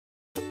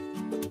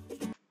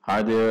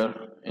Hi there,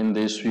 in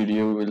this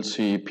video we'll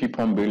see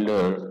PPOM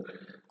Builder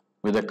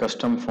with a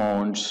custom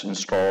fonts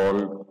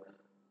installed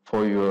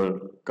for your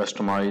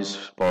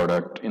customized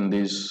product. In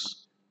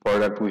this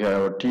product we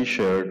have a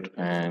t-shirt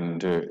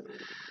and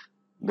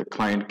the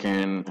client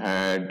can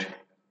add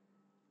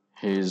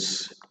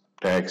his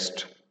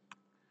text,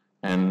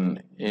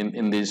 and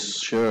in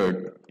this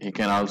shirt he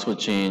can also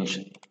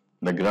change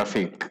the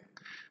graphic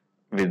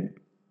with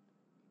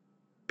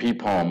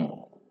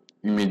PPOM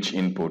image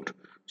input.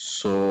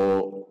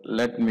 So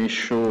let me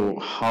show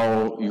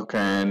how you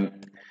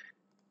can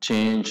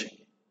change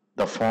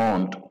the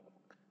font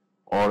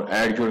or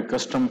add your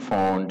custom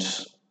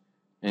fonts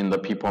in the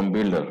PPOM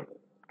builder.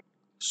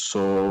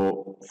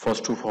 So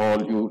first of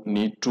all, you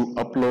need to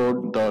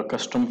upload the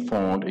custom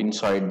font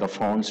inside the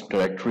fonts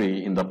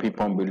directory in the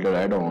PPOM builder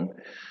add-on.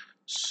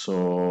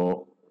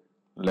 So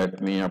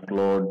let me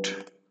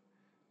upload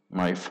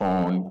my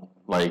font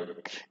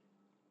like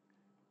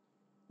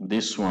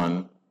this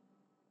one,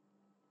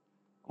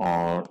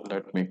 or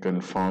let me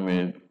confirm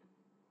it.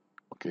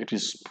 Okay, it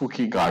is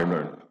Spooky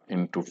Garden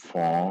into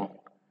font.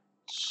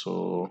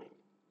 So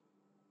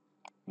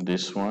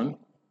this one,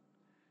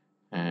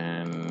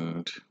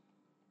 and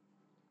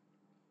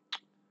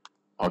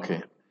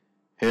okay,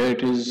 here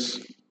it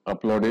is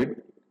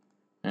uploaded,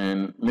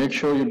 and make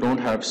sure you don't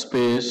have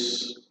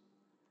space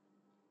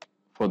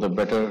for the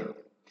better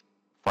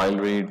file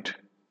read,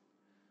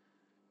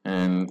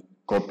 and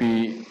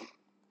copy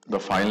the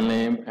file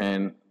name,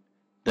 and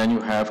then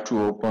you have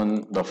to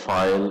open the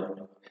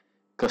file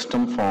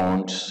custom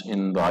fonts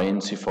in the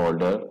INC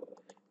folder,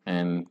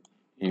 and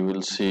you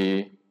will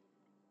see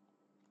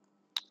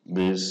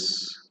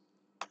this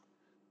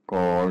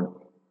code,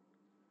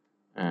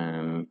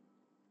 and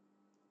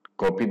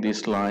copy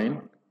this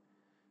line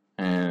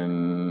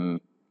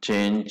and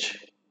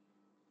change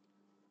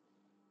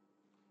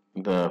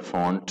the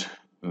font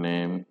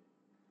name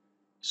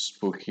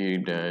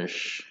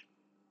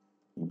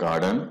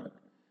Spooky-Garden,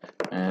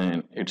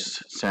 and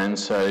it's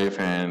sans serif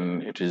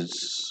and it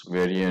is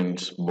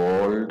variants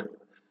bold,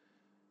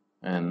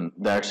 and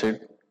that's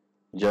it.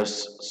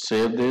 Just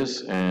save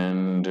this.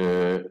 And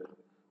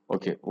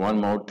okay, one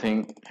more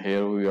thing,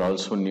 here we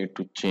also need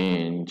to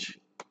change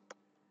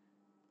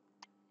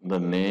the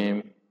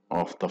name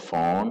of the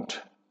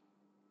font.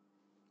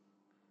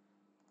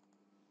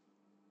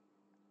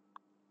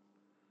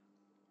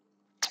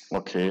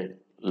 Okay,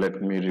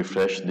 let me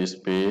refresh this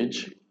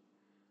page,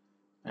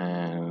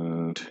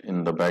 and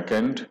in the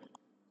backend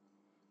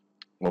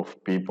of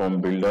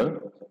PPOM builder,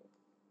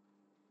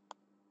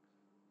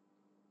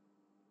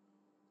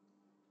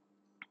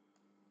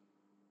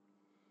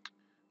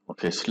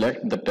 okay,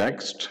 select the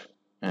text,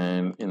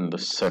 and in the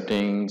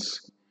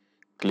settings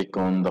click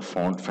on the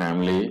font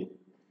family,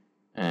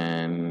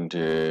 and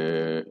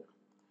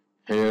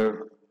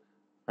here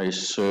I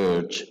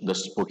search the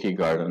Spooky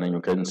Garden, and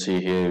you can see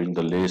here in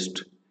the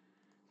list.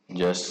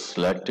 Just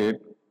select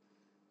it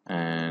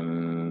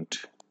and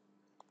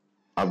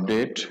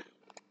update,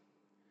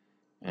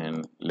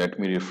 and let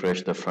me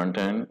refresh the front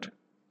end.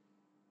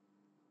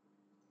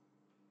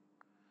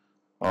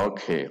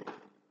 Okay,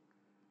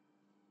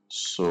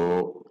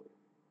 so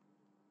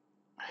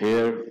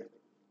here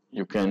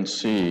you can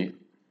see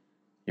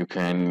you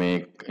can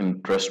make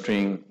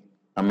interesting,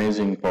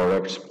 amazing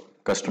products,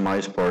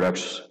 customized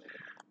products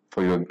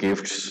for your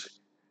gifts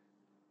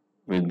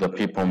with the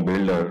PPOM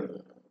builder.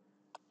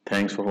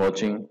 Thanks for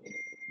watching.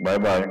 Bye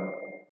bye.